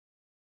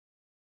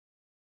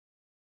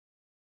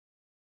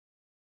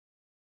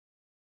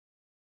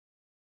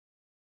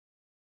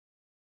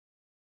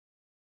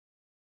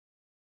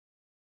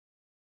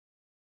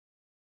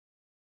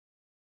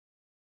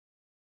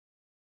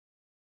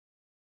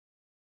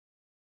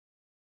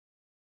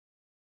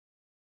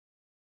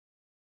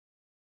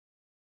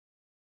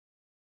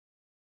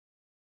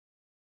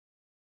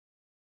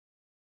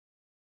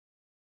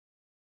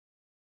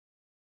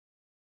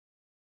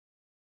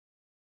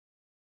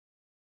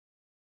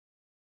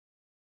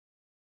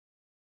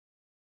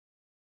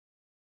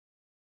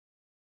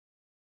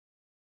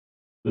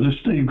This is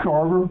Steve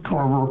Carver,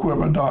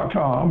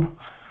 CarverEquipment.com.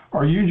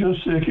 Are you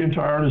just sick and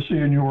tired of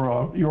seeing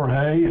your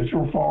hay at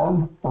your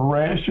farm or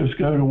ranch just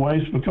go to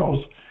waste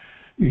because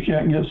you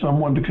can't get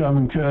someone to come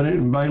and cut it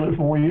and bale it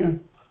for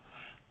you?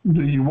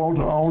 Do you want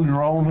to own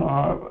your own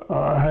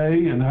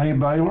hay and hay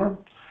baler?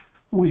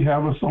 We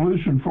have a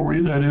solution for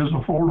you that is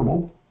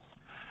affordable.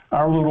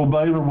 Our little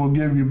baler will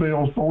give you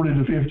bales 40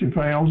 to 50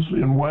 pounds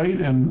in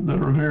weight and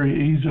that are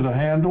very easy to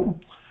handle.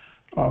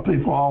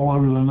 People all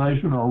over the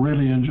nation are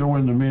really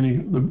enjoying the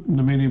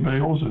mini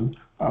bales, and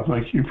I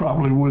think you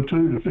probably would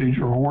too, to feed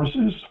your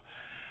horses,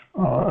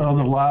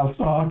 other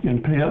livestock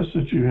and pets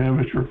that you have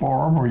at your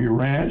farm or your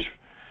ranch.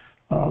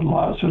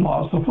 Lots and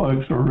lots of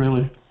folks are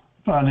really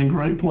finding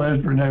great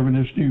pleasure in having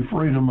this new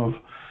freedom of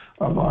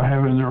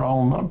having their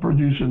own,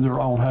 producing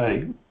their own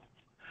hay.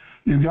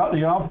 You've got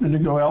the option to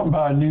go out and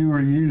buy new or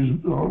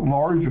used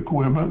large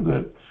equipment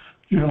that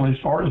generally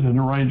starts in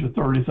the range of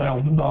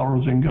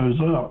 $30,000 and goes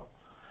up.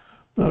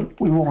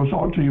 But we want to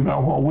talk to you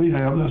about what we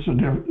have that's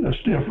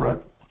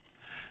different.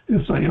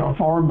 It's a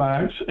Farm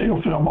Maxx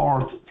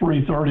FMRB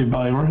 330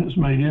 baler. It's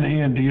made in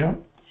India.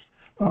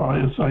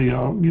 Gives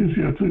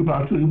you a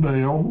 2x2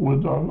 bale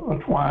with a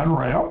twine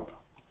wrap.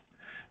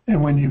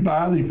 And when you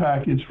buy the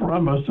package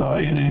from us,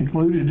 and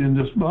included in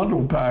this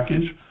bundled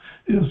package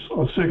is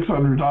a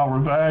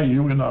 $600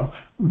 value in a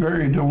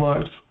very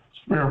deluxe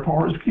spare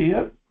parts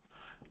kit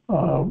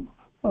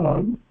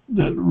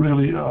that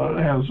really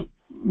has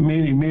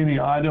many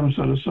items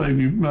that have saved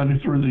you money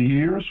through the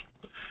years.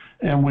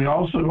 And we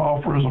also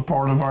offer, as a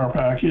part of our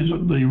package,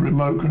 the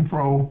remote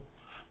control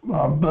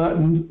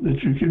button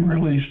that you can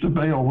release the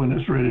bale when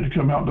it's ready to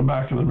come out the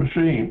back of the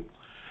machine.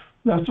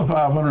 That's a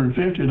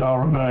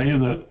 $550 value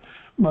that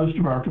most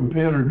of our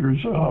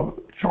competitors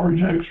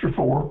charge extra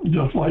for,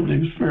 just like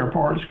the spare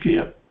parts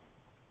kit.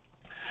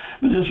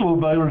 But this little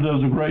baler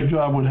does a great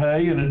job with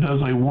hay, and it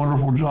does a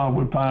wonderful job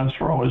with pine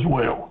straw as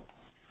well.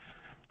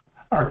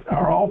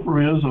 Our offer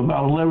is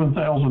about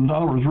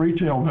 $11,000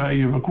 retail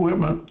value of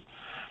equipment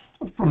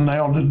from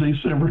now to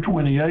December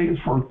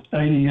 28th for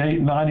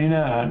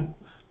 $88.99.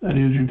 That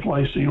is, you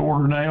place the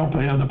order now,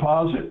 pay a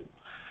deposit,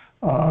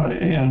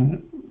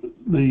 and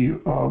the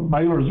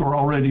balers are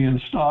already in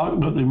stock,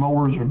 but the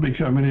mowers will be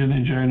coming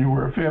in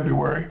January,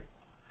 February.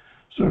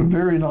 So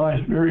very nice,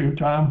 very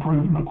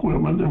time-proven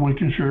equipment that we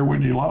can share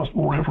with you lots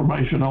more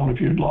information on if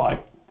you'd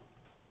like.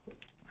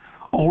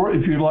 Or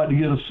if you'd like to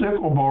get a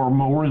sickle bar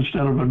mower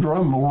instead of a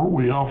drum mower,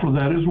 we offer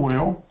that as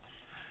well.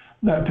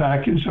 That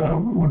package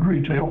would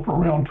retail for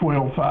around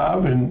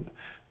 $12,500, and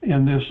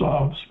in this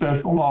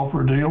special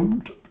offer deal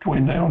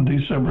between now and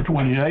December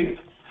 28th,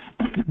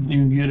 you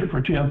can get it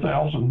for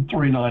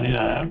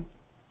 $10,399.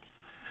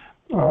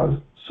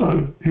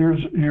 So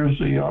here's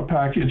the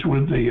package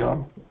with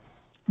the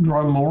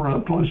drum mower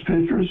up close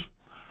pictures,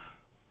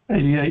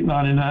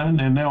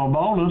 $88.99, and now a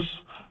bonus.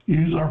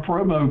 Use our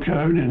promo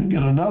code and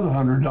get another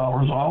 $100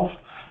 off.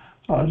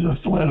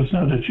 Just to let us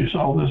know that you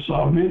saw this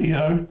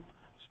video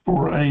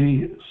for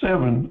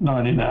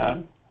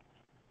 $87.99.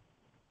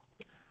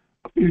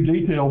 A few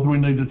details we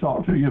need to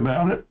talk to you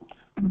about it.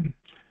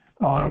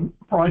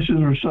 Prices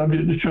are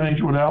subject to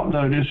change without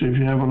notice if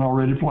you haven't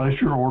already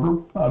placed your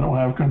order. I don't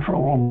have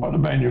control on what the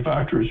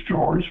manufacturers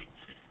charge.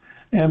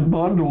 And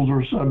bundles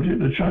are subject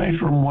to change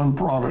from one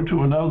product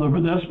to another,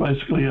 but that's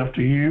basically up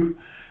to you.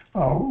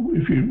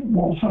 If you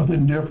want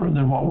something different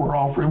than what we're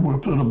offering, we'll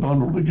put a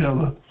bundle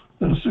together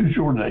that'll suit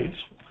your needs.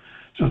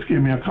 Just give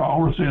me a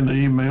call or send an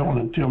email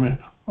and tell me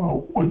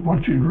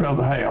what you'd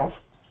rather have.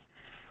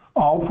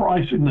 All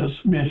pricing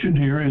that's mentioned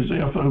here is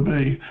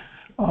FOB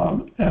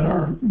at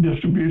our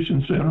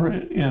distribution center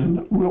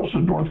in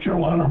Wilson, North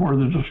Carolina, where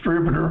the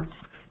distributor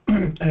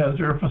has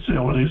their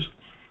facilities.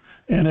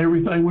 And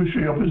everything we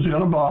ship is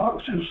in a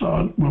box. It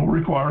will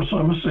require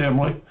some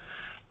assembly.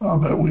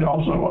 But we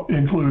also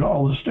include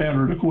all the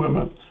standard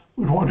equipment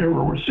with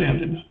whatever we're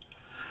sending.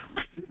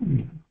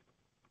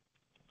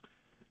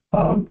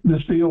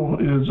 This deal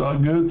is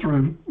good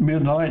through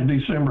midnight,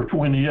 December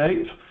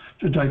 28th,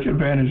 to take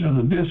advantage of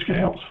the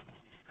discounts.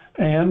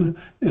 And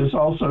it's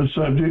also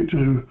subject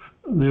to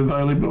the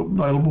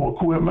available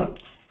equipment.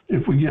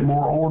 If we get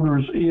more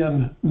orders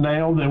in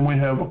now than we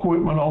have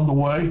equipment on the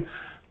way,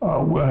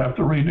 we'll have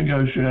to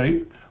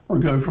renegotiate or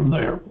go from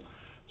there.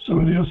 So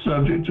it is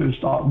subject to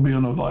stock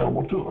being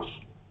available to us.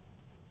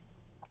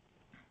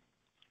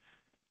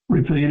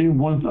 Repeating,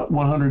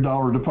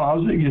 $100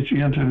 deposit gets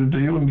you into the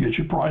deal and gets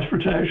you price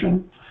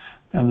protection,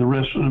 and the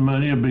rest of the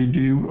money will be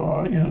due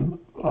in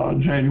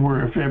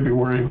January or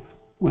February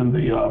when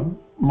the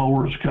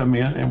mowers come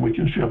in and we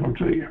can ship them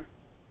to you.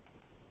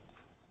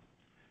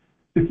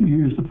 If you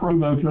use the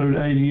promo code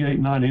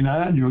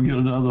 $88.99, you'll get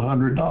another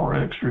 $100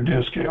 extra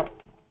discount.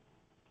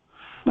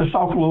 Let's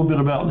talk a little bit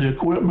about the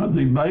equipment.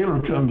 The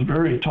baler comes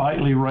very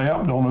tightly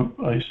wrapped on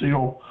a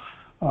steel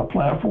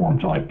platform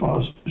type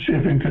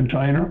shipping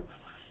container.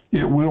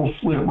 It will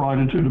slip right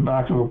into the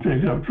back of a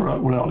pickup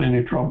truck without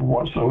any trouble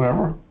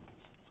whatsoever.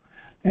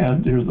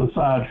 And there's a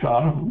side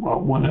shot of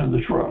one end of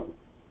the truck.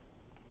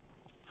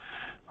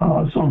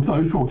 Some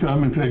folks will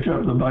come and pick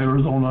up the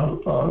balers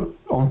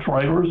on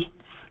trailers,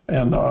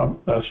 and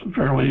that's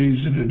fairly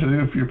easy to do.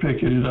 If you're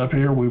picking it up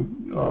here,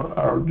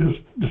 our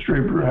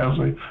distributor has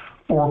a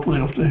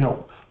forklift to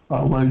help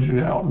load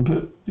you out and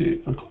put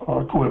the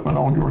equipment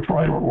on your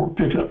trailer or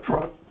pickup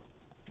truck.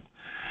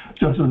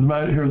 Just as a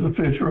matter, here's a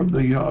picture of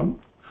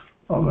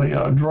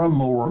a drum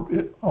mower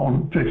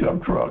on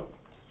pickup truck.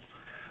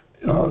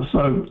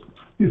 So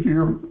if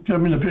you're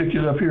coming to pick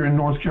it up here in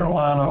North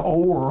Carolina,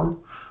 or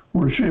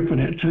we're shipping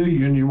it to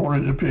you and you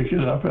wanted to pick it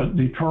up at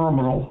the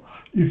terminal,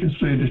 you can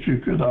see that you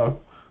could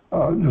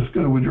just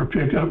go with your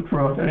pickup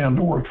truck and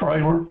or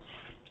trailer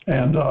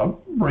and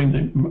bring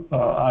the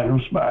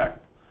items back.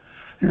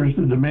 Here's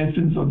the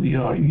dimensions of the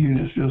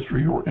units just for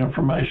your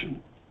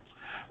information.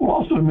 We'll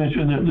also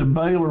mention that the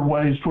baler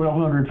weighs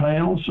 1,200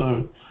 pounds,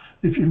 so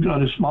if you've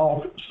got a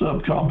small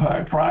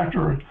subcompact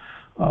tractor,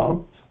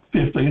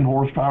 15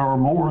 horsepower or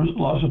more,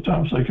 lots of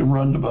times they can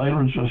run the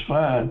balers just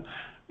fine.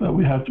 But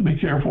we have to be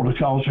careful to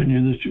caution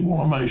you that you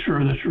want to make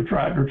sure that your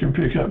tractor can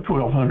pick up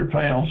 1,200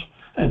 pounds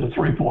at a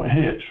 3-point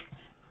hitch.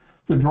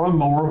 The drum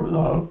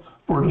mower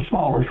for the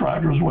smaller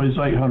tractors weighs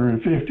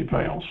 850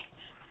 pounds.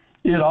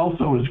 It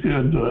also is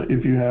good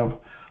if you have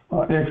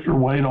extra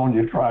weight on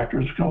your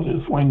tractors because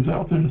it swings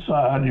out to the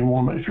side and you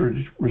want to make sure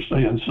that we're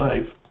staying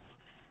safe.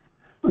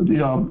 But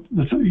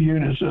the 2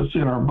 units that's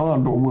in our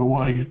bundle will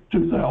weigh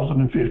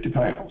 2,050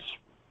 pounds.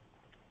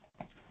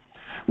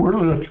 We're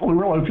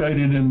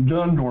located in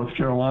Dunn, North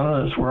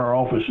Carolina. That's where our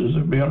offices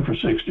have been for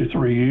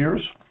 63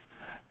 years.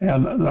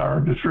 And our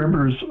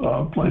distributor's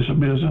place of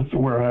business, the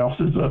warehouse,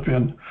 is up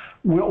in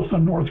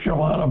Wilson, North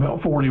Carolina,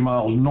 about 40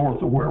 miles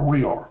north of where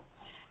we are.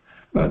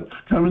 But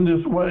coming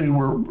this way,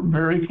 we're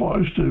very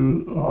close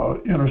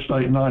to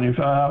Interstate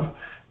 95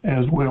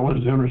 as well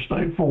as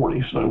Interstate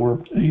 40. So we're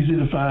easy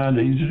to find,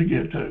 easy to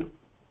get to.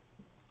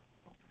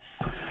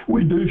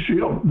 We do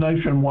ship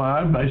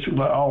nationwide, basically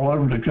all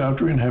over the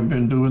country, and have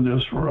been doing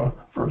this for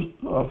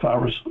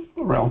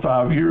around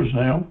 5 years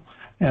now.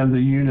 And the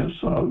units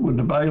with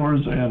the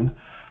balers and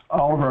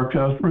all of our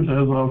customers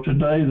as of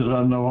today that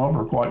I know of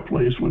are quite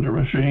pleased with their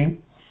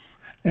machine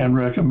and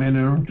recommend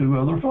them to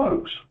other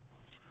folks.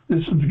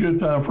 This is a good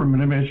time for me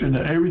to mention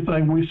that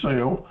everything we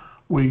sell,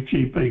 we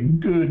keep a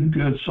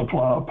good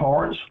supply of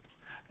parts,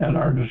 and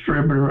our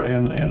distributor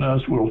and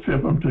us will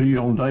ship them to you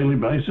on daily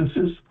basis.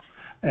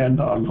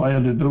 And I'm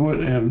glad to do it,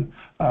 and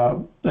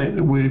think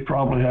that we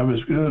probably have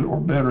as good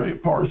or better a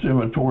parts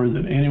inventory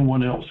than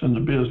anyone else in the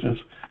business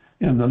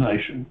in the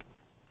nation.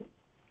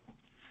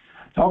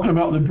 Talking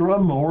about the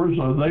drum mowers,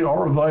 they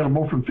are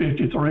available from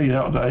 53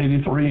 out to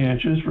 83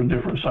 inches for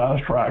different size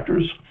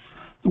tractors.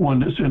 The one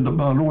that's in the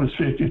bundle is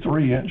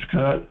 53-inch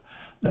cut.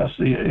 That's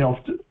the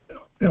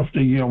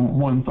FDM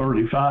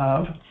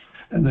 135.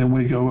 And then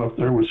we go up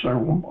there with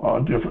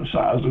several different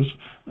sizes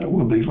that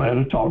we'll be glad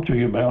to talk to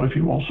you about if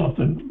you want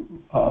something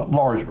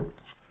larger.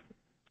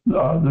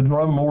 The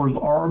drum mowers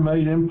are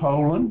made in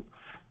Poland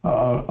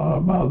by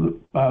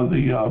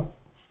the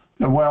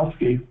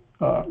Kowalski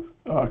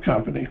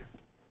company.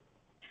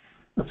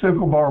 The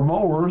sickle bar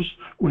mowers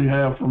we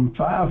have from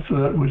 5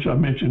 foot, which I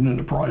mentioned in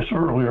the price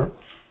earlier,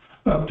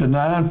 up to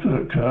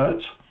 9-foot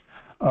cuts.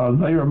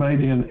 They are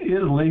made in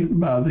Italy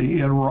by the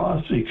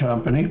Enrossi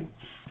company,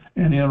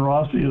 and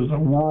Enrossi is a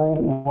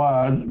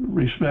worldwide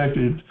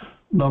respected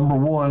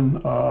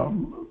 #1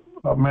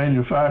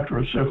 manufacturer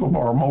of sickle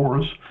bar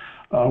mowers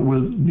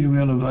with new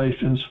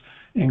innovations,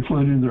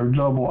 including their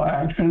double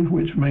action,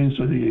 which means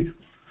that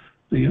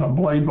the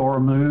blade bar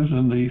moves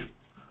and the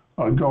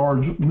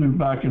guards move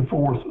back and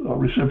forth,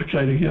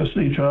 reciprocate against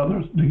each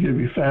other to give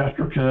you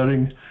faster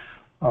cutting,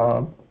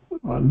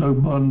 no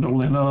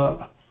bundling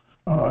up,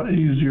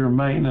 easier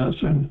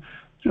maintenance, and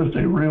just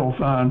a real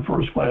fine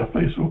first-class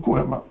piece of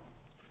equipment.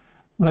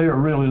 They are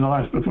really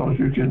nice because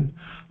you can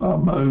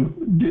mow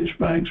ditch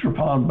banks or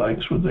pond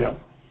banks with them.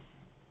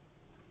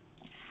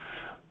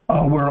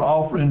 We're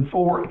offering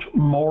Fort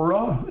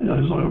Mora,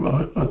 is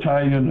an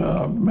Italian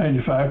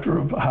manufacturer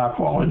of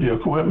high-quality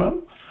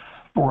equipment,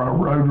 for our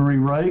rotary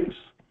rakes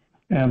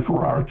and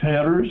for our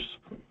tedders.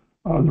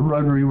 The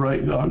rotary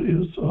rake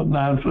is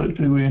 9 foot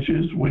 2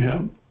 inches. We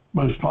have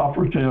most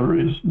popular tedder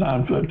is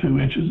 9 foot 2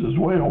 inches as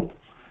well,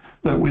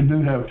 but we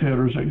do have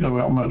tedders that go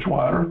out much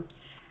wider.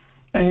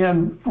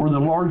 And for the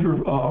larger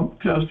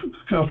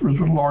customers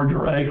with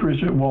larger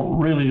acreage that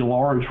want really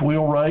large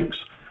wheel rakes,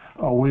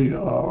 we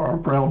are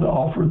proud to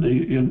offer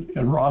the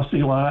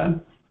Enrossi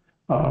line,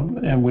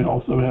 and we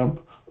also have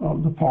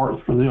the parts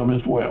for them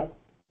as well.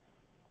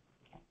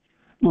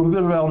 A little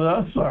bit about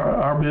us.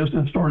 Our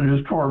business started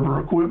as Carver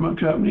Equipment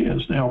Company.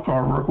 It's now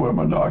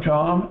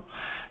carverequipment.com.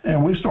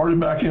 And we started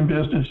back in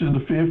business in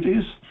the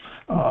 50s.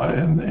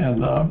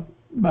 And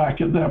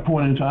back at that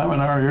point in time in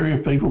our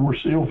area,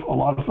 a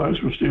lot of folks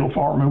were still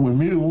farming with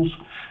mules.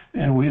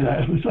 And we'd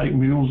actually take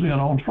mules in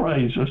on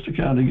trays just to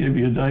kind of give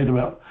you a date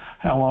about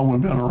how long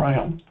we've been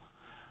around.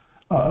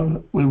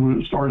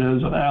 We started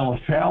as an Alice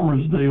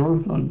Chalmers dealer,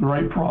 a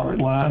great product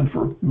line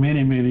for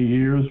many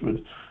years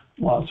with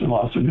lots and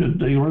lots of good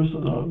dealers.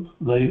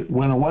 They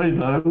went away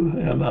though,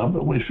 and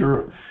but we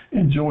sure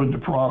enjoyed the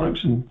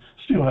products and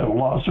still have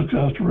lots of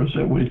customers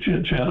that we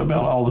chit-chat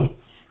about all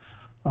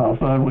the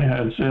fun we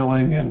had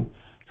selling and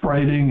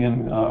trading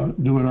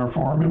and doing our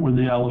farming with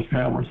the Alice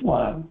Chalmers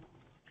line.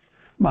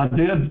 My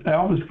dad,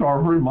 Alvis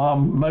Carver, and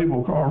Mom,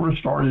 Mabel Carver,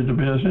 started the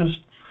business.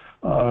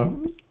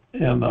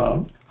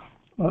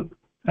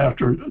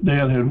 After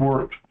Dad had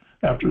worked,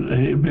 after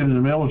he had been in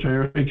the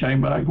military, he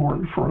came back and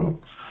worked for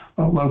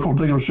a local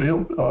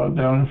dealership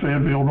down in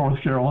Fayetteville,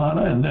 North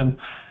Carolina, and then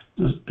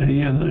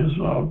he and his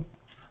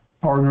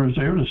partners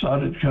there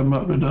decided to come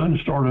up to Dun and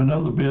start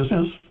another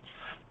business.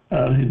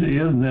 He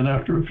did, and then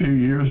after a few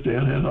years,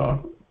 Dad had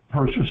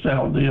purchased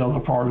out the other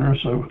partner,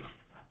 so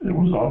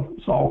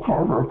it's all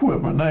Carver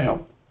equipment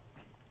now.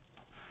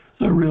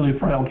 So really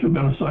proud to have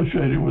been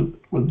associated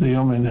with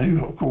them, and he,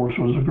 of course,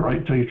 was a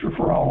great teacher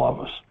for all of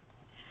us.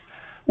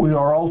 We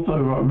are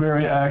also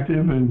very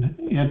active and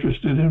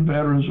interested in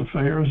Veterans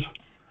Affairs.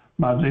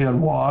 My dad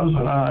was,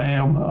 and I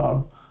am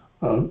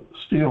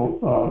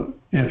still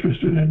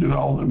interested in doing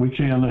all that we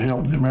can to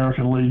help the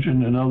American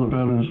Legion and other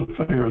Veterans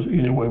Affairs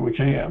any way we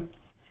can.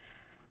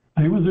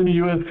 He was in the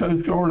U.S.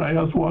 Coast Guard,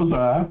 as was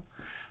I.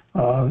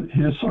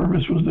 His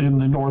service was in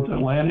the North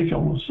Atlantic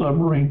on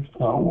submarine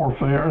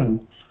warfare,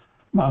 and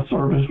my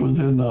service was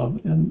in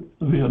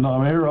the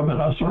Vietnam era, but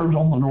I served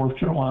on the North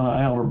Carolina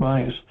Outer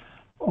Banks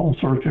on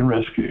search and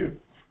rescue.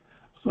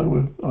 So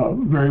we're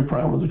very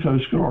proud of the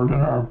Coast Guard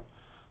and our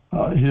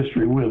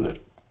history with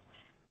it.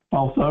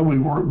 Also, we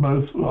worked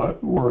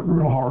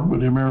real hard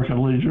with the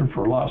American Legion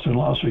for lots and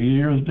lots of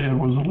years. Dad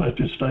was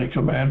elected state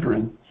commander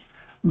in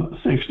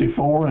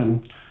 '64,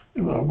 and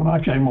when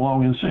I came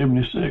along in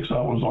 '76,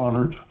 I was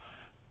honored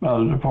by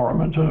the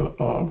department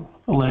to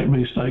elect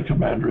me state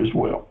commander as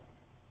well.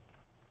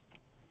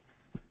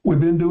 We've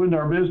been doing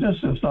our business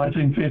since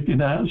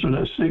 1959, so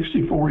that's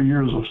 64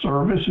 years of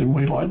service, and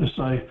we like to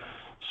say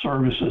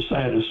service that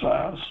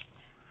satisfies.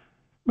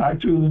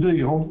 Back to the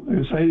deal,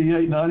 it's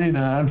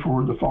 $88.99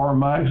 for the Farm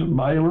Maxx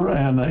Baler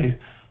and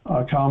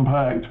a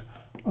compact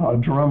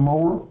drum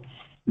mower.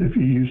 If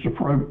you use the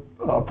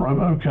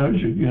promo code,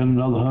 you get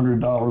another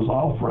 $100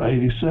 off for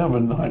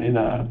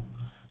 $87.99.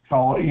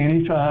 Call it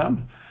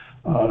anytime,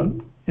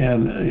 and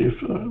if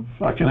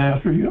I can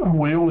answer you, I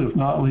will. If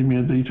not, leave me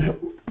a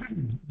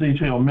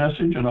detailed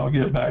message and I'll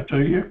get back to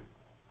you.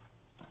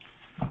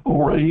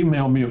 Or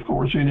email me, of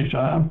course,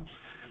 anytime.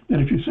 And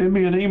if you send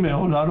me an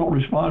email and I don't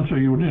respond to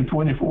you within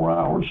 24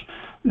 hours,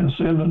 then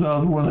send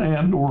another one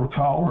and or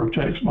call or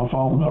text my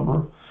phone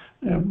number,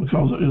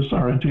 because it's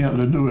our intent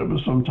to do it, but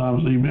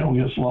sometimes the email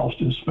gets lost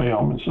in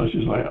spam and such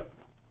as that.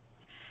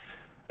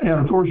 And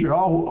of course, you're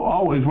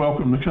always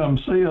welcome to come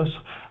see us.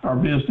 Our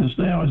business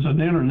now is an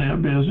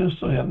internet business,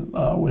 and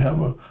we have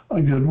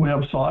a good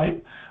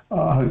website.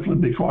 Hopefully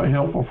be quite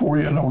helpful for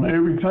you. And on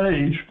every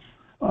page,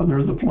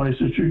 there's a place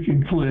that you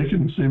can click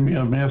and send me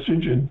a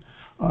message, and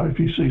if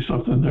you see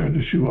something there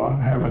that you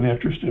have an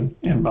interest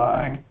in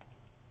buying.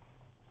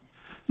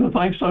 So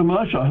thanks so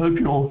much. I hope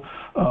you'll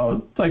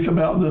think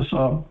about this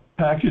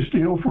package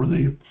deal for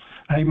the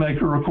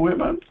haymaker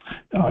equipment.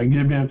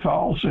 Give me a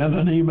call, send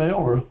an email,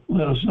 or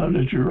let us know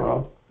that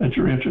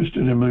you're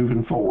interested in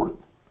moving forward.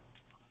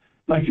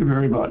 Thank you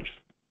very much.